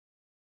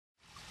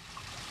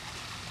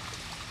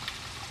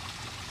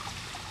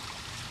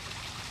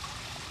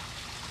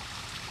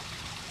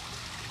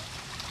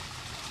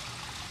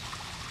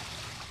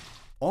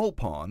All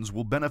ponds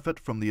will benefit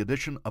from the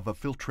addition of a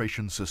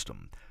filtration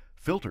system.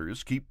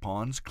 Filters keep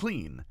ponds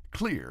clean,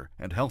 clear,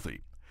 and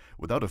healthy.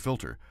 Without a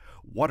filter,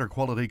 water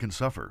quality can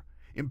suffer.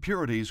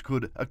 Impurities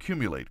could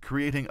accumulate,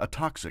 creating a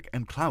toxic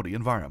and cloudy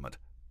environment.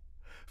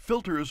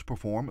 Filters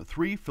perform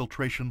 3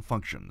 filtration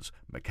functions: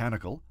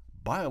 mechanical,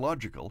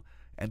 biological,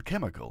 and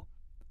chemical.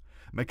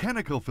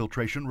 Mechanical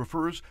filtration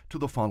refers to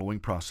the following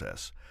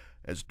process.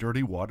 As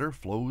dirty water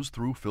flows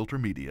through filter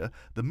media,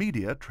 the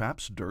media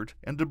traps dirt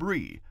and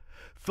debris.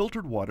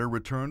 Filtered water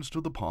returns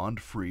to the pond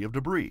free of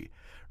debris.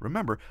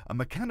 Remember, a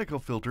mechanical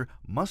filter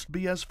must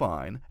be as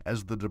fine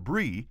as the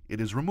debris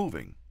it is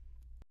removing.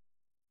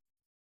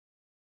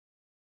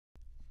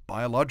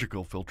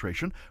 Biological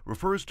filtration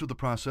refers to the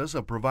process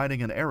of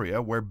providing an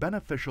area where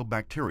beneficial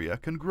bacteria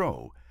can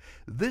grow.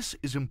 This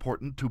is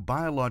important to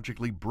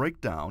biologically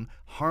break down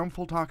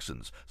harmful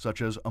toxins,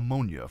 such as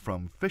ammonia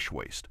from fish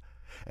waste.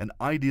 An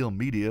ideal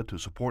media to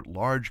support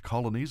large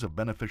colonies of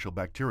beneficial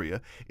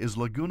bacteria is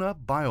Laguna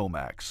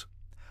Biomax.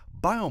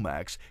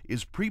 Biomax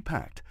is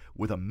pre-packed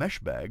with a mesh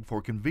bag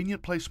for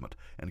convenient placement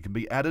and can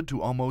be added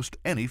to almost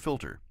any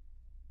filter.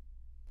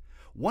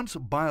 Once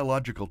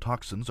biological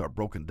toxins are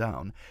broken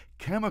down,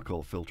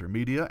 chemical filter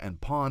media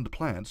and pond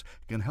plants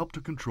can help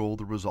to control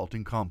the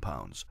resulting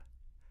compounds.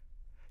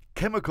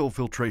 Chemical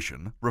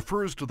filtration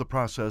refers to the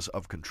process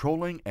of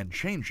controlling and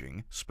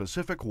changing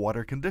specific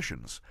water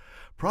conditions.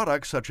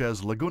 Products such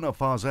as Laguna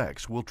Phos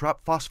X will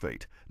trap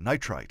phosphate,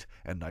 nitrite,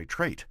 and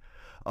nitrate.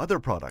 Other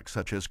products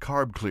such as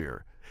Carb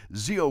Clear,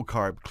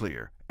 Zeocarb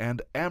Clear,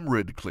 and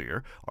Amrid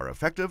Clear are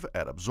effective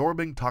at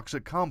absorbing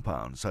toxic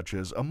compounds such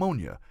as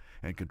ammonia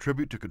and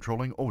contribute to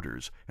controlling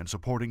odors and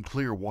supporting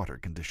clear water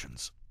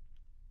conditions.